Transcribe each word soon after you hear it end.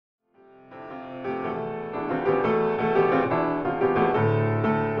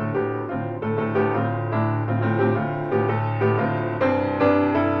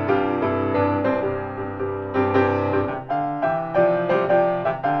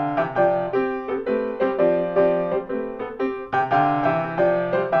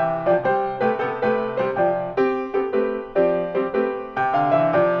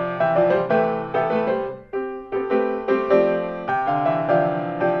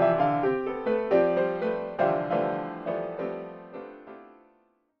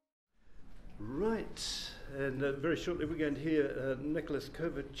And very shortly we're going to hear Nicholas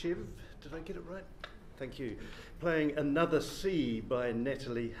Kovacev, did I get it right? Thank you. Playing Another Sea by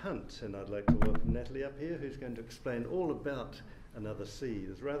Natalie Hunt. And I'd like to welcome Natalie up here, who's going to explain all about Another Sea.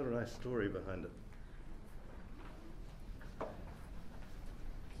 There's a rather nice story behind it.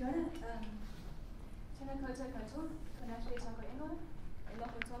 Kia ora, tēnā koutou katoa, ko Natalie tako ingoa, e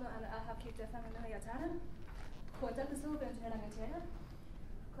loko tono ana aha ki te whanganui a tāna. Ko tapasu ben te rangatira,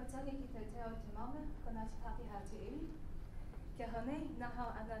 ko tangi ki te teo te maunga, ko Ngāti Pākehā te iwi. Kia honei, nā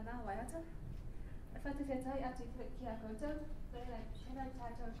hao ana nā waiata. E whatawhetai atu ki a koutou, reira tēnā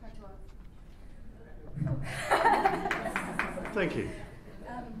tātou katoa. Thank you.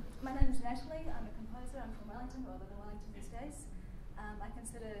 My name is Natalie, I'm a composer, I'm from Wellington, or I live in Wellington these days. I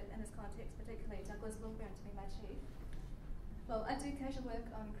consider, in this context, particularly Douglas Lilburn to be my chief. Well, I do casual work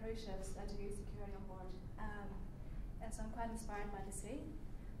on cruise ships, I do security on board, and so I'm quite inspired by the sea.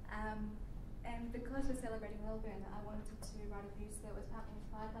 And because we're celebrating Lilburn, I wanted to write a piece that was partly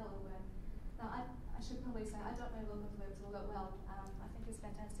inspired by Lilburn. Now, I should probably say, I don't know Lilburn's works all that well. I think it's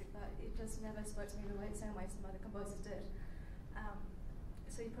fantastic, but it just never spoke to me the same way some other composers did.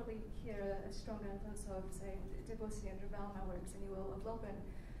 So you probably hear a stronger influence of, say, Debussy and Ravel in my works than you will of Lilburn.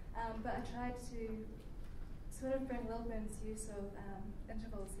 But I tried to sort of bring Lilburn's use of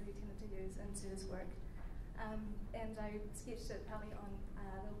intervals that he tended to use into his work. And I sketched it partly on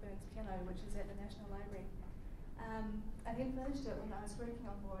Lilburn's piano, which is at the National Library. I then finished it when I was working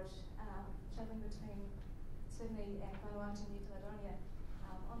on board, travelling between Sydney and Vanuatu, New Caledonia,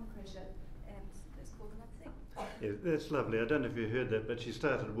 on the cruise ship, and it's called Another Sea. Yeah, that's lovely. I don't know if you heard that, but she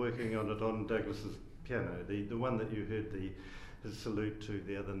started working on it on Douglas's piano, the one that you heard his salute to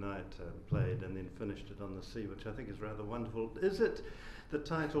the other night played, and then finished it on the sea, which I think is rather wonderful. Is it the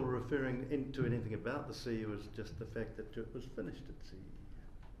title referring to anything about the sea, or was it just the fact that it was finished at sea?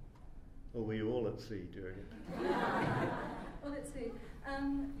 Or were you all at sea during it? Well, let's see.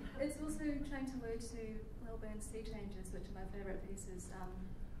 It's also trying to allude to Lilburn's Sea Changes, which are my favourite pieces.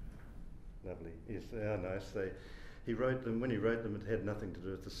 Lovely. Yes, they are nice. He wrote them, when he wrote them, it had nothing to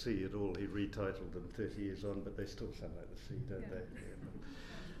do with the sea at all. He retitled them 30 years on, but they still sound like the sea, don't they?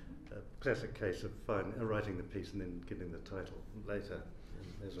 Yeah. A classic case of writing the piece and then getting the title later,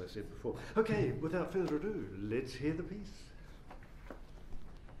 as I said before. Okay, without further ado, let's hear the piece.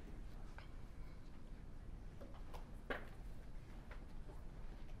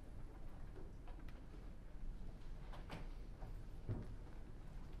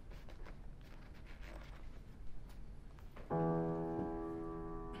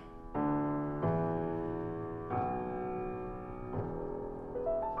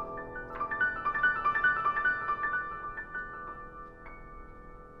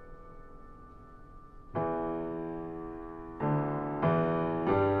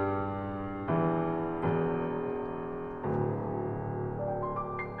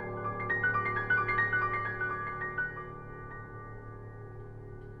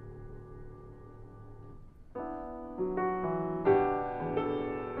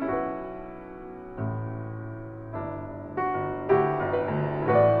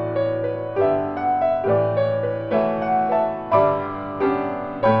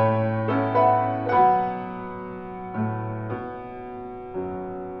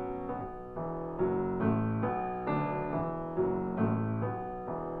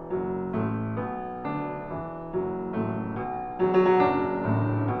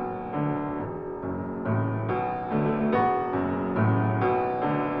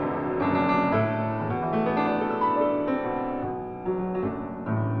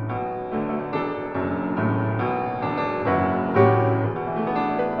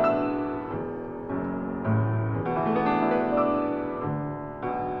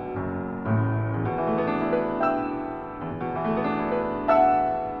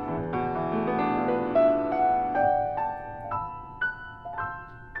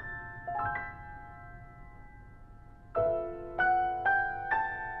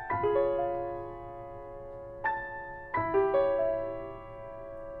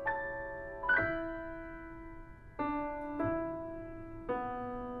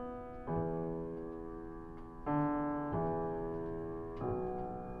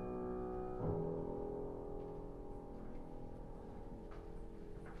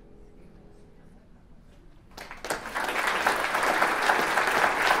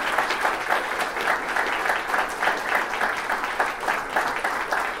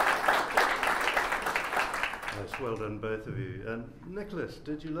 Well done, both of you. Nicholas,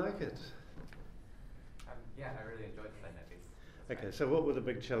 did you like it? Yeah, I really enjoyed playing that piece. Okay, so what were the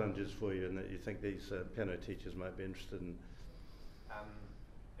big challenges for you and that you think these piano teachers might be interested in?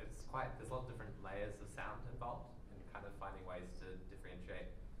 It's there's a lot of different layers of sound involved, and kind of finding ways to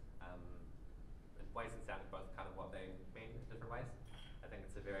differentiate ways that sound both kind of what they mean in different ways. I think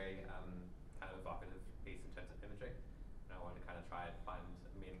it's a very kind of evocative piece in terms of imagery, and I want to kind of try and find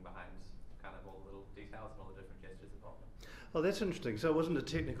meaning behind kind of all the little details and all the different gestures involved. Oh, that's interesting. So it wasn't a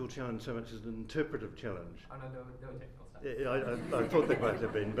technical challenge so much as an interpretive challenge. Oh no, there were technical stuff. Yeah, I thought there might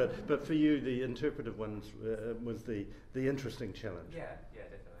have been, but for you, the interpretive ones was the interesting challenge. Yeah,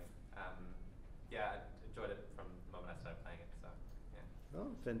 definitely. Yeah, I enjoyed it from the moment I started playing it. So yeah.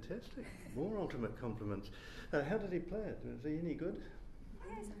 Oh, fantastic! More ultimate compliments. How did he play it? Was he any good?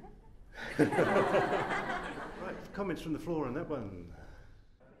 Yeah, it's okay. Right, comments from the floor on that one.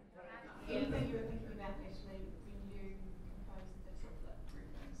 Anything you were thinking about, Ashley, when you composed the triplet?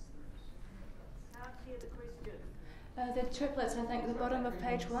 Can't hear the question. The triplets, I think, the bottom of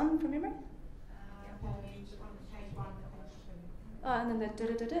page 1, from memory. Page 1 and page 2. Oh, and then the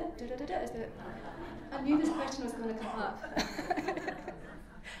da-da-da-da, is that... I knew this question was going to come up.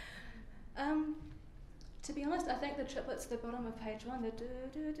 To be honest, I think the triplets at the bottom of page 1, the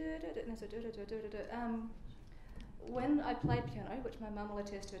when I played piano, which my mum will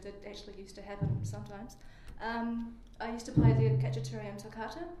attest to, did actually used to happen sometimes, I used to play the Cacciatorium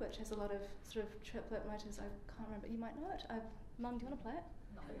toccata, which has a lot of sort of triplet motives. I can't remember, you might know it. Mum, do you want to play it?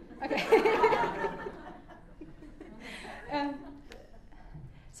 No. Okay.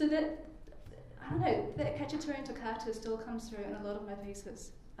 So that, I don't know, that Cacciatorium toccata still comes through in a lot of my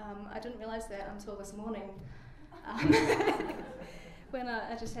pieces. I didn't realise that until this morning. When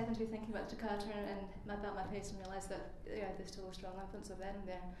I just happened to be thinking about the toccata and about my piece and realised that there's still a strong influence of that in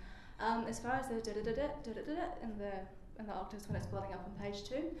there. As far as the da-da-da-da in the octaves when it's building up on page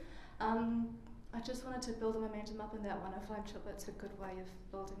 2, I just wanted to build the momentum up in that one. I find triplets a good way of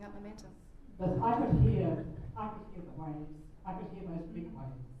building up momentum. But I could hear the waves. I could hear those big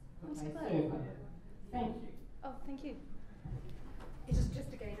waves that they serve. Thank you. Oh, thank you. It is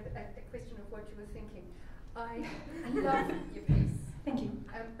just again a question of what you were thinking. I love your piece. Thank you.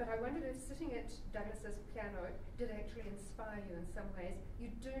 But I wondered if sitting at Douglas's piano did actually inspire you in some ways.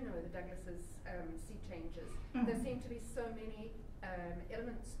 You do know the Douglas's C changes. Mm-hmm. There seem to be so many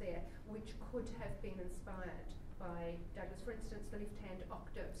elements there which could have been inspired by Douglas. For instance, the left-hand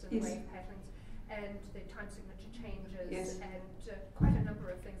octaves and wave patterns, and the time signature changes, and quite a number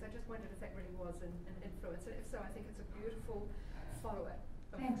of things. I just wondered if that really was an influence. And if so, I think it's a beautiful follower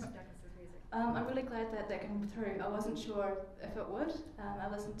of Douglas's music. I'm really glad that came through. I wasn't sure if it would. I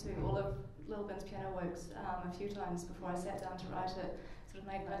listened to all of Lil Ben's piano works a few times before I sat down to write it, sort of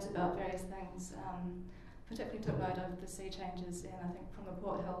made notes about various things. Particularly took note of the C changes, and I think from the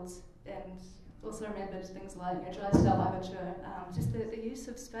Port Hills, and also remembered things like dry style overture, just the use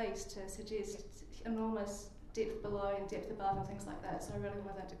of space to suggest enormous depth below and depth above and things like that. So I really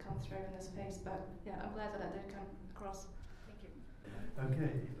wanted that to come through in this piece, but yeah, I'm glad that it did come across. Thank you.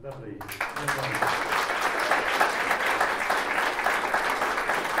 Okay, lovely.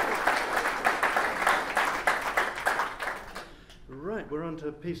 Right, we're on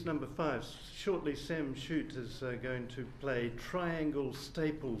to piece number 5. Shortly, Sam Schuyt is going to play Triangle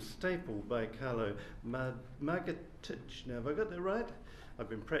Staple by Karlo Margetić. Now, have I got that right? I've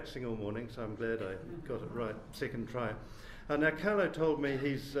been practicing all morning, so I'm glad I got it right. Second try. Now, Karlo told me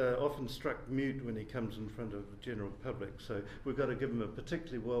he's often struck mute when he comes in front of the general public, so we've got to give him a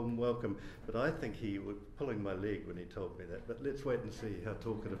particularly warm welcome. But I think he was pulling my leg when he told me that. But let's wait and see how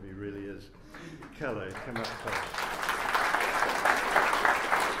talkative he really is. Karlo, come up close.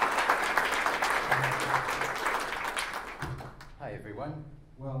 Hi everyone.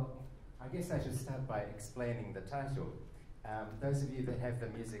 Well, I guess I should start by explaining the title. Those of you that have the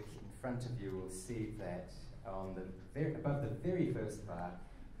music in front of you will see that on the above the very first bar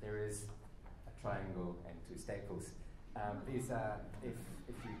there is a triangle and 2 staples. These are, if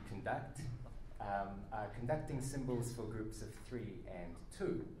you conduct, are conducting symbols for groups of 3 and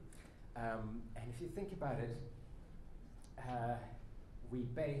 2. And if you think about it, we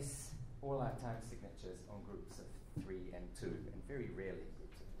base all our time signatures on groups of 3 and 2, and very rarely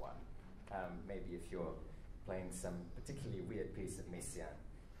groups of 1. Maybe if you're playing some particularly weird piece of Messiaen,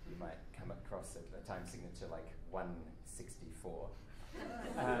 you might come across a time signature like 164.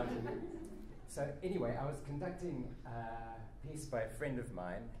 So anyway, I was conducting a piece by a friend of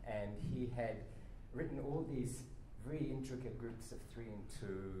mine, and he had written all these very intricate groups of 3 and 2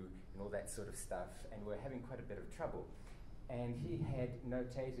 and all that sort of stuff, and we're having quite a bit of trouble. And he had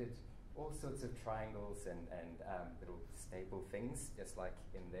notated all sorts of triangles and little staple things, just like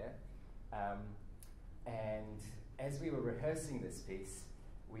in there. And as we were rehearsing this piece,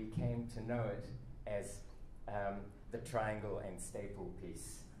 we came to know it as the triangle and staple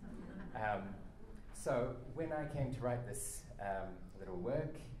piece. So when I came to write this little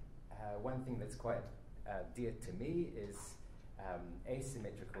work, one thing that's quite dear to me is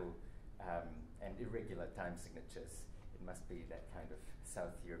asymmetrical and irregular time signatures. It must be that kind of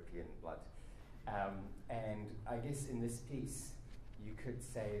South European blood. And I guess in this piece, you could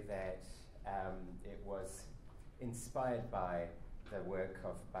say that it was inspired by the work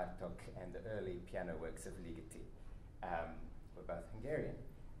of Bartók and the early piano works of Ligeti, were both Hungarian.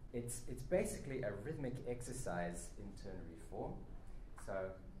 It's basically a rhythmic exercise in ternary form.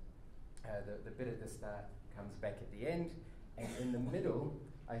 So the bit at the start comes back at the end, and in the middle,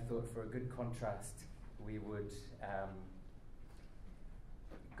 I thought for a good contrast, we would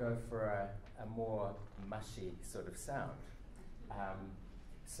go for a more mushy sort of sound.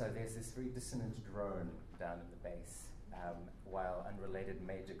 So there's this very dissonant drone down in the bass, while unrelated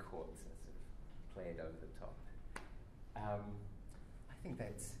major chords are sort of played over the top. I think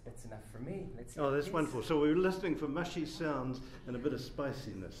that's enough for me. Let's that's wonderful. So we were listening for mushy sounds and a bit of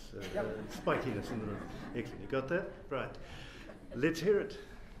spiciness, spikiness in the room. Excellent. You got that? Right. Let's hear it.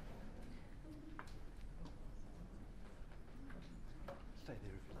 Stay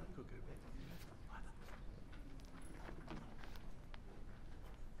there if you like, or go back.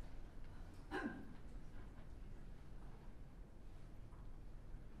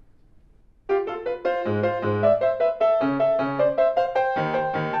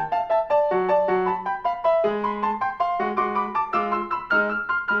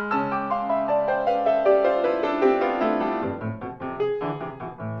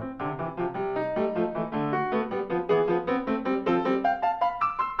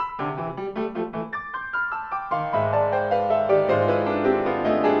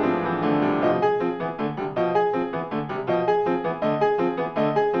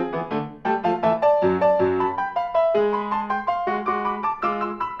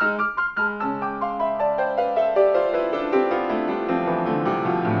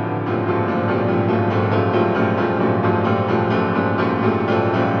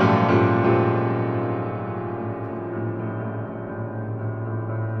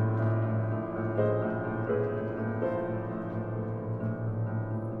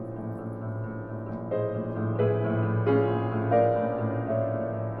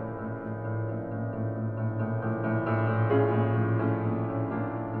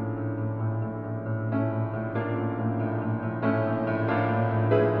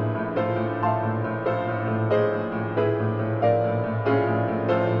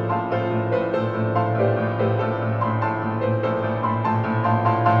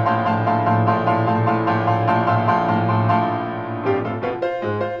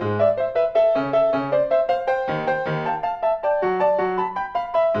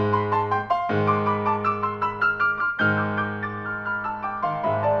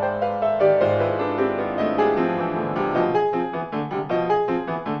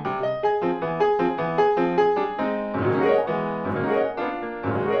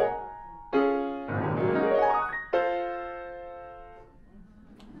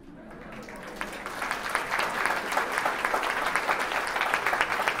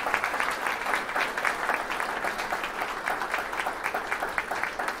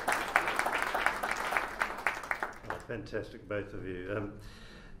 Fantastic, both of you.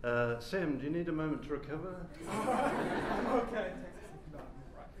 Sam, do you need a moment to recover? Okay.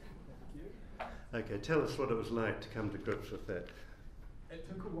 Okay, tell us what it was like to come to grips with that. It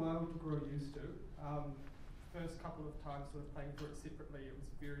took a while to grow used to. First couple of times sort of playing for it separately, it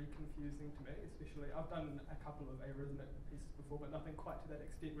was very confusing to me, especially. I've done a couple of arrhythmic pieces before, but nothing quite to that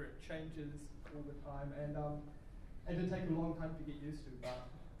extent where it changes all the time. And it did take a long time to get used to,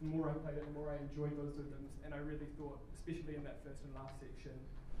 but the more I played it, the more I enjoyed those rhythms. And I really thought, especially in that first and last section,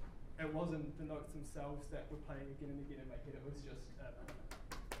 it wasn't the notes themselves that were playing again and again in my head, it was just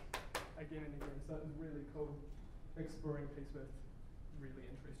again and again. So it was really cool exploring a piece with really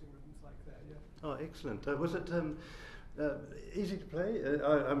interesting rhythms like that, yeah. Oh, excellent. Was it easy to play?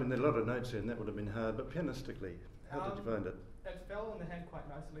 I mean, there are a lot of notes here, and that would have been hard, but pianistically, how did you find it? It fell in the hand quite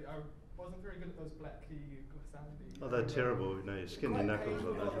nicely. I wasn't very good at those black key glissandi. Oh, they're terrible, you know, you skin your knuckles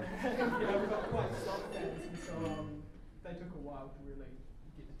on those. Yeah, I've got quite soft hands, and so they took a while to really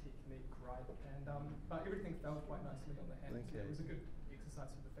get the technique right. And but everything fell quite nicely on the hands. Okay. It was a good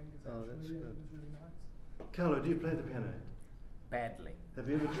exercise for the fingers. Oh, actually. that's Yeah, good. it was really nice. Karlo, do you play the piano? Badly. Have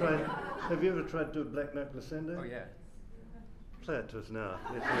you ever tried to do a black note glissando? Oh yeah. Play it to us now.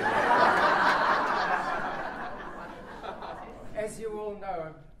 Let's hear it. As you all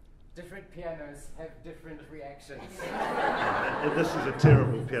know, different pianos have different reactions. This is a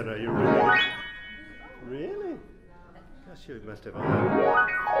terrible piano. You really? Gosh, you must have a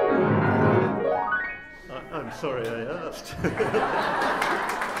I'm sorry I asked.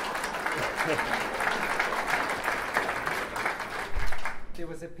 There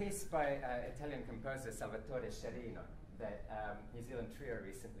was a piece by Italian composer Salvatore Sciarrino that New Zealand Trio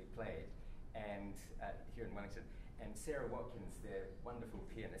recently played, and here in Wellington, and Sarah Watkins, their wonderful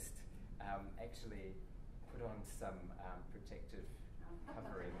pianist, actually put on some protective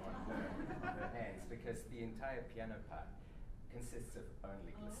covering on her hands, because the entire piano part consists of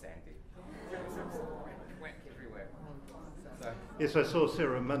only glissandi. Whack everywhere. So. Yes, I saw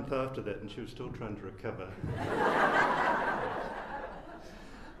Sarah a month after that, and she was still trying to recover.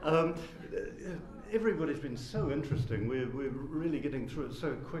 Everybody's been so interesting. We're really getting through it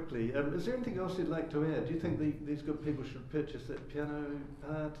so quickly. Is there anything else you'd like to add? Do you think these good people should purchase that piano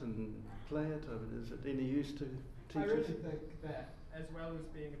part and play it? Or is it any use to teachers? I really think that, as well as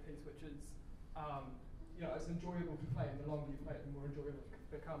being a piece which is, it's enjoyable to play, and the longer you play it, the more enjoyable it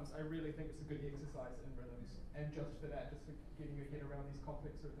becomes. I really think it's a good exercise in rhythms, and just for that, just for getting your head around these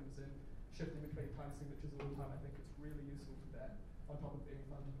complex rhythms and shifting between time signatures all the time, I think it's really useful for that, on top of being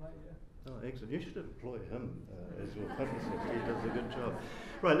fun to play, yeah. Oh, excellent. You should employ him as your publicist. He does a good job.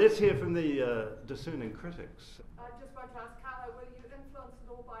 Right, let's hear from the discerning critics. I just want to ask Karlo, were you influenced at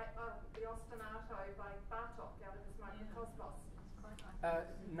all by the ostinato by Bartók out of his Margetić?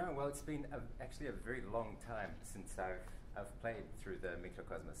 No, well, it's been actually a very long time since I've played through the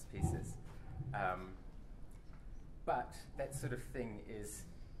Mikrokosmos pieces. But that sort of thing is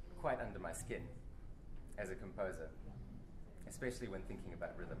quite under my skin as a composer, especially when thinking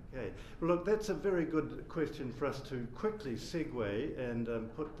about rhythm. Okay. Well, look, that's a very good question for us to quickly segue and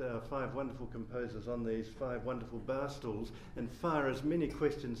put our 5 wonderful composers on these 5 wonderful bar stools and fire as many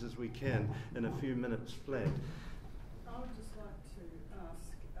questions as we can in a few minutes flat. I would just like to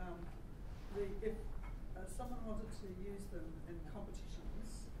ask, if someone wanted to use them in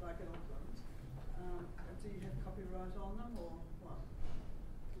competitions, like in Auckland, do you have copyright on them, or what?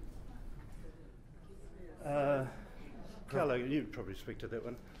 Yes. Karlo, you'd probably speak to that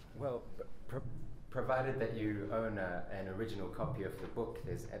one. Well, provided that you own an original copy of the book,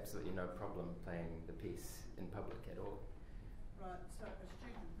 there's absolutely no problem playing the piece in public at all. Right, so a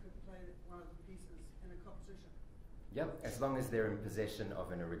student could play one of the pieces in a competition? Yep, as long as they're in possession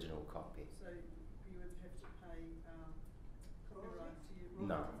of an original copy. So you would have to pay copyright to you?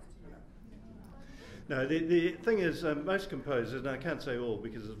 No. No, the thing is, most composers, and I can't say all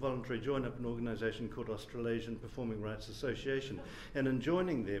because it's voluntary, join up an organisation called Australasian Performing Rights Association. And in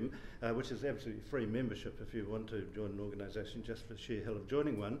joining them, which is absolutely free membership if you want to join an organisation just for the sheer hell of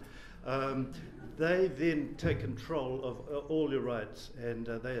joining one, they then take control of all your rights, and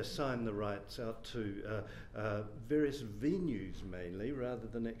they assign the rights out to various venues mainly rather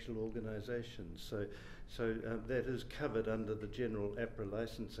than actual organisations. So that is covered under the general APRA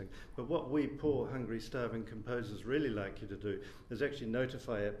licensing. But what we poor, hungry, starving composers really like you to do is actually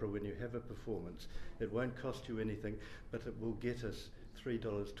notify APRA when you have a performance. It won't cost you anything, but it will get us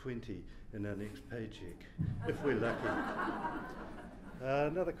 $3.20 in our next paycheck, if we're lucky.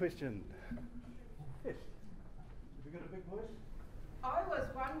 Another question. Yes. Have you got a big voice? I was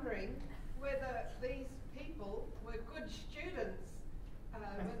wondering whether these people were good students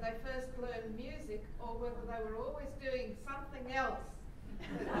when they first learned music, or whether they were always doing something else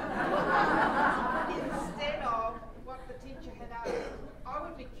instead of what the teacher had asked. I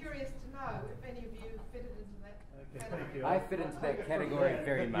would be curious to know if any of you fitted into that category. Thank you. I fit into that category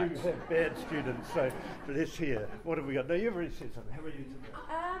very much. You have bad students, so let's hear. What have we got? No, you've already said something. How about you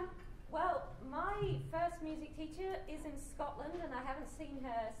today? Well, my first music teacher is in Scotland, and I haven't seen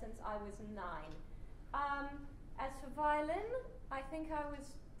her since I was 9. As for violin, I think I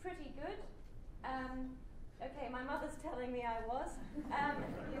was pretty good. Okay, my mother's telling me I was. Yes,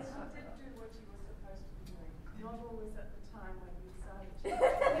 you did do what you were supposed to be doing. Not always at the time when you decided to.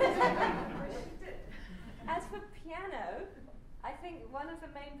 But you did. As for piano, I think one of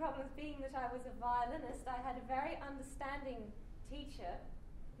the main problems being that I was a violinist, I had a very understanding teacher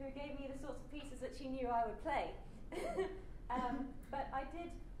who gave me the sorts of pieces that she knew I would play. But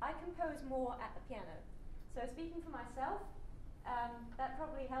I compose more at the piano. So speaking for myself, that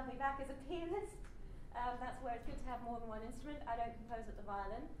probably held me back as a pianist. That's where it's good to have more than one instrument. I don't compose at the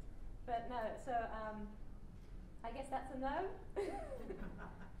violin. But no, so I guess that's a no.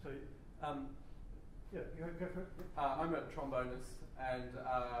 So, yeah, you go for it. I'm a trombonist, and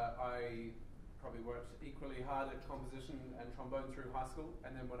I probably worked equally hard at composition and trombone through high school,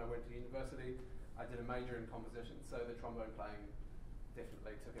 and then when I went to university, I did a major in composition, so the trombone playing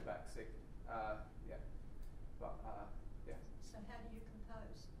definitely took a back seat. Yeah. But, yeah. So how do you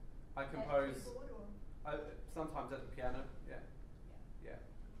compose? I compose at keyboard or? sometimes at the piano, yeah.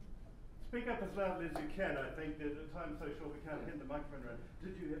 Speak up as loudly as you can. I think that the time's so short we can't hand the microphone around.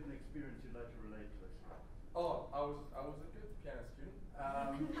 Did you have an experience you'd like to relate to us? Oh, I was a good piano student.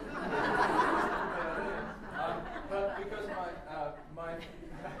 But because my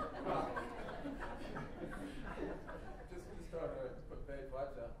just trying to put bad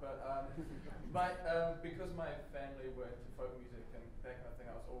vibes out. But because my family were into folk music and that kind of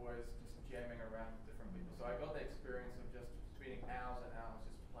thing, I was always just jamming around with different people. So I got the experience of just spending hours and hours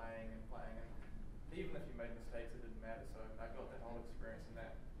just playing, and even if you made mistakes, it didn't matter. So I got that whole experience, and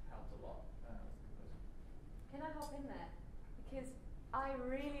that helped a lot. Can I hop in there? Because I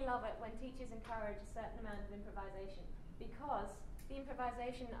really love it when teachers encourage a certain amount of improvisation, because the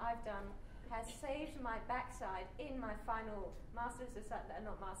improvisation I've done has saved my backside in my final honours recital.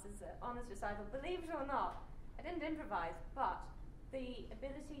 Believe it or not, I didn't improvise, but the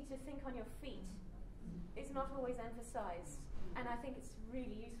ability to think on your feet is not always emphasised, and I think it's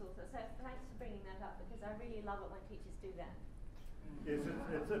really useful. So thanks for bringing that up, because I really love it when teachers do that. Yes,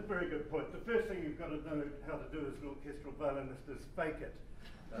 it's a very good point. The first thing you've got to know how to do as an orchestral violinist is fake it.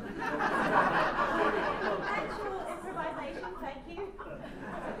 Actual improvisation, thank you.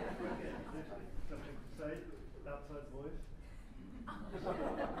 Something to say? Outside voice?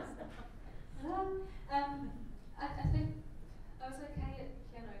 I think I was okay at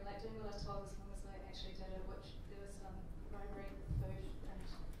piano, like doing what I was told as long as I actually did it, which there was some bribery with food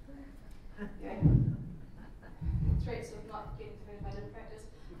and threats of not getting food if I didn't practice.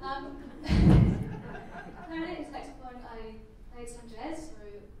 Clarinet and saxophone, I played some jazz, so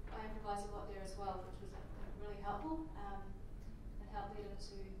I improvised a lot there as well, which was really helpful, and helped lead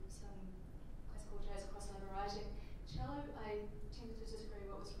into some classical jazz crossover writing. Cello, I tended to disagree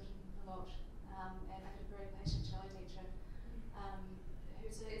what was written a lot, and I had a very patient cello teacher who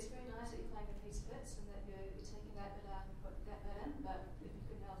said it's very nice that you're playing a piece fits and that you're taking that bit out and put that bit in, but if you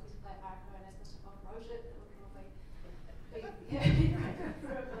couldn't help to play Arco and as Mr. Bob wrote it, it would probably be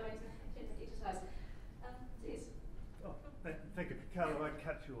for a technical exercise. Yes. Oh, thank you. Karlo, I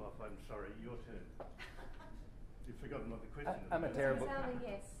cut you off. I'm sorry. Your turn. You've forgotten what the question is. I'm a terrible.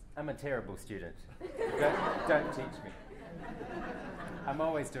 Yes. I'm a terrible student. Don't teach me. I'm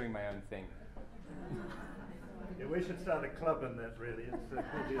always doing my own thing. Yeah, we should start a club in that, really. It's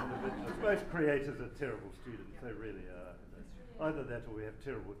called the individuals. Most creators are terrible students. They really are. Either that or we have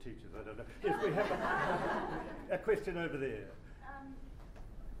terrible teachers. I don't know. Yes, we have a question over there.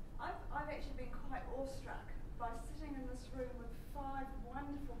 I've actually been quite awestruck by sitting in this room with 5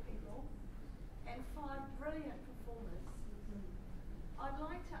 wonderful people and 5 brilliant performers. I'd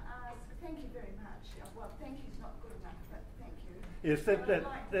like to ask, thank you very much. Well, thank you's not good enough, but thank you. Yes,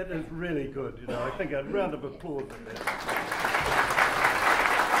 that is really good. You know, I think a round of applause at that.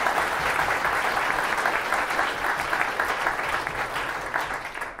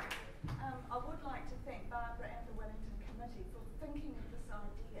 I would like to thank Barbara and the Wellington Committee for thinking of this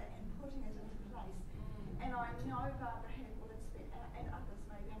idea and putting it into place. And I know Barbara will have spent, and others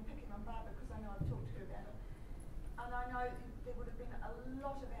maybe, I'm picking on Barbara because I know I've talked to her about it. And I know there would have been a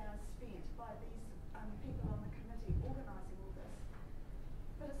lot of hours spent by these people on the committee organising all this.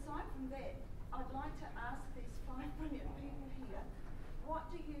 But aside from that, I'd like to ask these 5 brilliant people here, what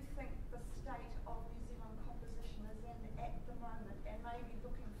do you think the state of New Zealand composition is in at the moment, and maybe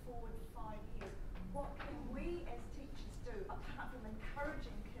looking forward 5 years? What can we as teachers do, apart from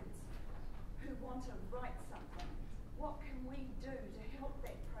encouraging kids who want to write something? What can we do to help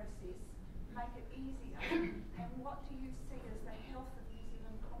that process, make it easier? And what do you see as the health of New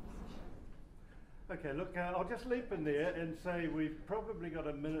Zealand composition? Okay, look, I'll just leap in there and say we've probably got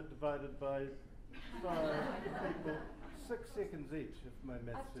a minute divided by 5 people. 6 seconds each, if my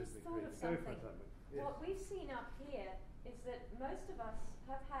maths serves me correct. Go for something. Yes. What we've seen up here is that most of us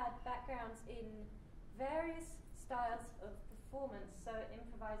have had backgrounds in various styles of performance, so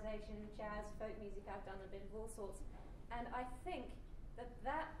improvisation, jazz, folk music. I've done a bit of all sorts, and I think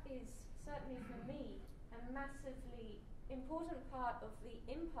that is certainly for me a massively important part of the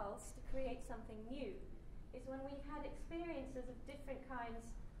impulse to create something new, is when we've had experiences of different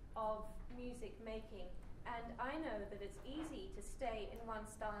kinds of music making. And I know that it's easy to stay in one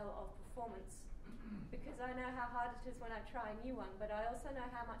style of performance because I know how hard it is when I try a new one, but I also know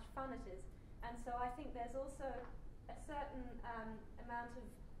how much fun it is. And so I think there's also a certain amount of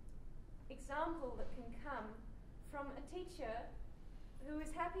example that can come from a teacher who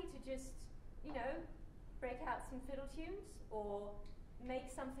is happy to just, you know, break out some fiddle tunes or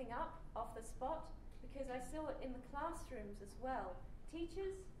make something up off the spot, because I saw it in the classrooms as well.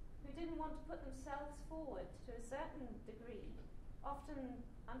 Teachers who didn't want to put themselves forward to a certain degree often,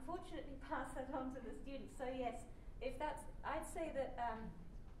 unfortunately, pass that on to the students. So yes, if that's, I'd say that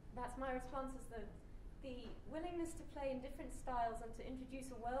that's my response, is the willingness to play in different styles and to introduce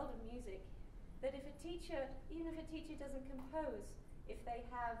a world of music, that if a teacher, even if a teacher doesn't compose, if they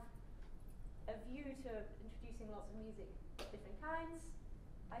have a view to introducing lots of music of different kinds,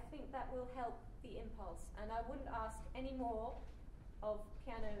 I think that will help the impulse. And I wouldn't ask any more of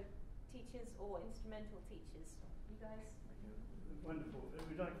piano teachers or instrumental teachers. You guys? Wonderful. Would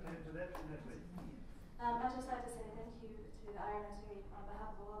you like to add to that, Natalie? I'd just like to say thank you to the RMIT on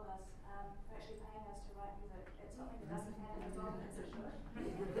behalf of all of us for actually paying us to write music. It's something that doesn't happen as often as it should.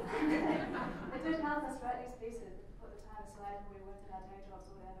 It did help us write these pieces, put the time aside when we worked in our day jobs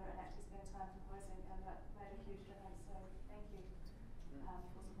or whatever, and actually spend time composing, and that made a huge difference. So thank you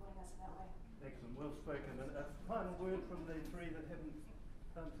for supporting us in that way. Excellent, well spoken. And a final word from the three that haven't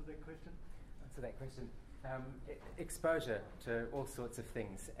answered that question? Answer that question. Exposure to all sorts of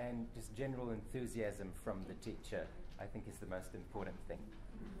things and just general enthusiasm from the teacher, I think, is the most important thing.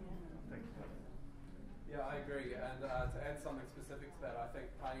 Thanks. Yeah, I agree. And to add something specific to that, I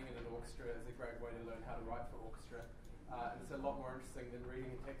think playing in an orchestra is a great way to learn how to write for orchestra. And it's a lot more interesting than reading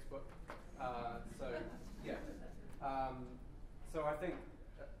a textbook. So I think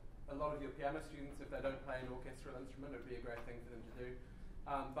a lot of your piano students, if they don't play an orchestral instrument, it would be a great thing for them to do.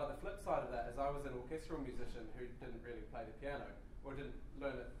 But the flip side of that is I was an orchestral musician who didn't really play the piano, or didn't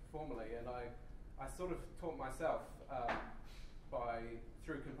learn it formally, and I sort of taught myself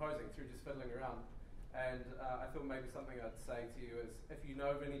through composing, through just fiddling around. And I thought maybe something I'd say to you is, if you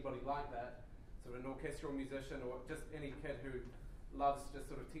know of anybody like that, sort of an orchestral musician, or just any kid who loves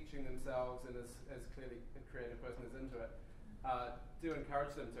just sort of teaching themselves and is clearly a creative person, is into it, do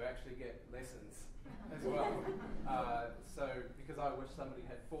encourage them to actually get lessons as well. Because I wish somebody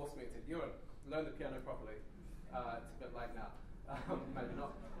had forced me to say, Ewan, learn the piano properly. It's a bit late now, maybe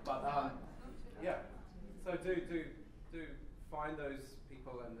not. But so do find those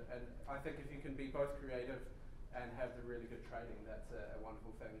people, and I think if you can be both creative and have the really good training, that's a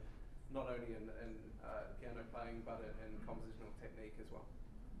wonderful thing, not only in piano playing, but in compositional technique as well.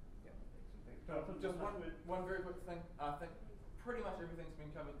 Yeah. Just one very quick thing. I think pretty much everything's been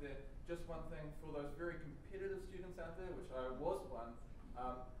covered there. Just one thing for those very competitive students out there, which I was one,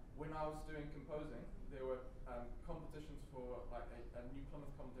 when I was doing composing, there were competitions for, like a New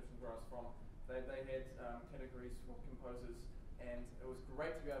Plymouth competition where I was from. They had categories for composers, and it was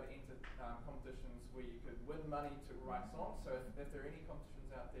great to be able to enter competitions where you could win money to write songs. So if there are any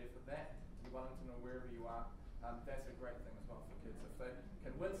competitions out there for that, in Wellington or wherever you are, that's a great thing as well for kids. If they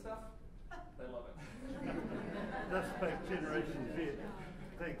can win stuff, they love it. That's back Generation Z.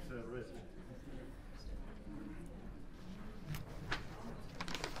 Thanks, Riz.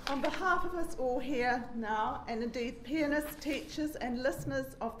 On behalf of us all here now, and indeed pianists, teachers and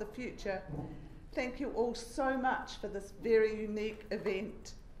listeners of the future, thank you all so much for this very unique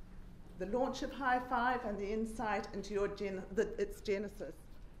event, the launch of High Five and the insight into its genesis.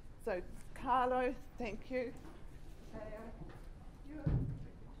 So, Karlo, thank you.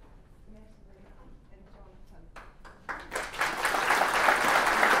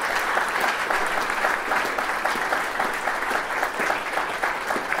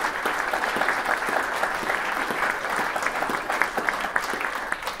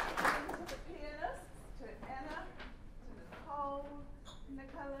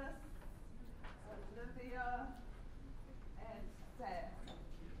 Olivia, and Sam.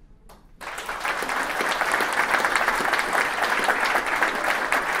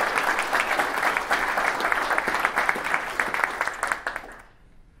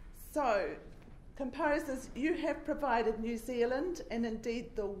 So, composers, you have provided New Zealand and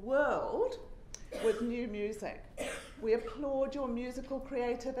indeed the world with new music. We applaud your musical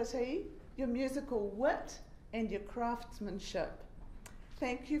creativity, your musical wit, and your craftsmanship.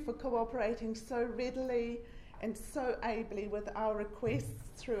 Thank you for cooperating so readily and so ably with our requests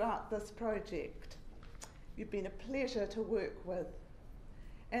throughout this project. You've been a pleasure to work with.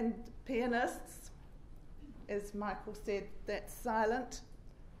 And pianists, as Michael said, that's silent,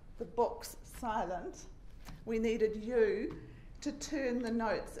 the book's silent. We needed you to turn the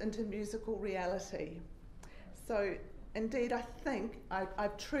notes into musical reality. So indeed, I think, I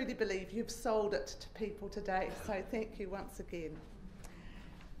truly believe you've sold it to people today, so thank you once again.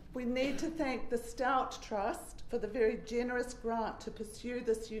 We need to thank the Stout Trust for the very generous grant to pursue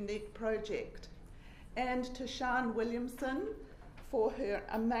this unique project, and to Sian Williamson for her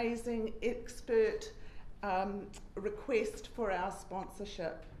amazing expert request for our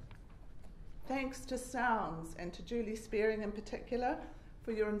sponsorship. Thanks to SOUNZ and to Julie Spearing in particular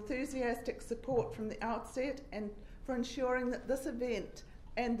for your enthusiastic support from the outset, and for ensuring that this event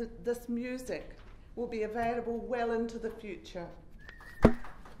and this music will be available well into the future.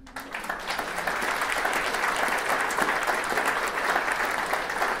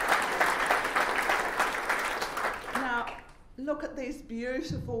 look at these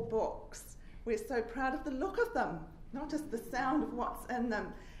beautiful books. We're so proud of the look of them, not just the sound of what's in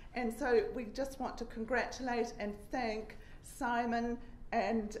them. And so we just want to congratulate and thank Simon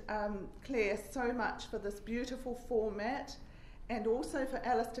and Claire so much for this beautiful format, and also for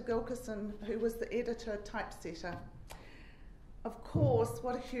Alistair Gilkison, who was the editor typesetter. Of course,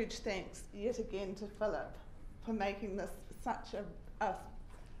 what a huge thanks yet again to Philip for making this such a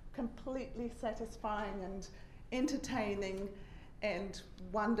completely satisfying and entertaining and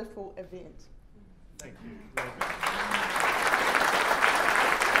wonderful event. Thank you.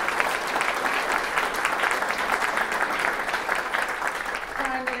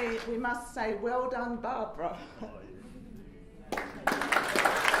 Finally, we must say well done, Barbara. Oh, yeah.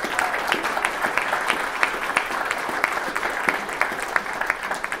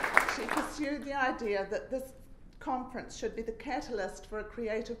 She pursued the idea that this conference should be the catalyst for a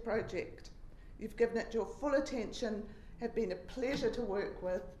creative project. You've given it your full attention, have been a pleasure to work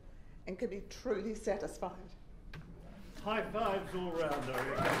with, and can be truly satisfied. High fives all round, I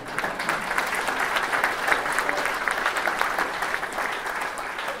reckon.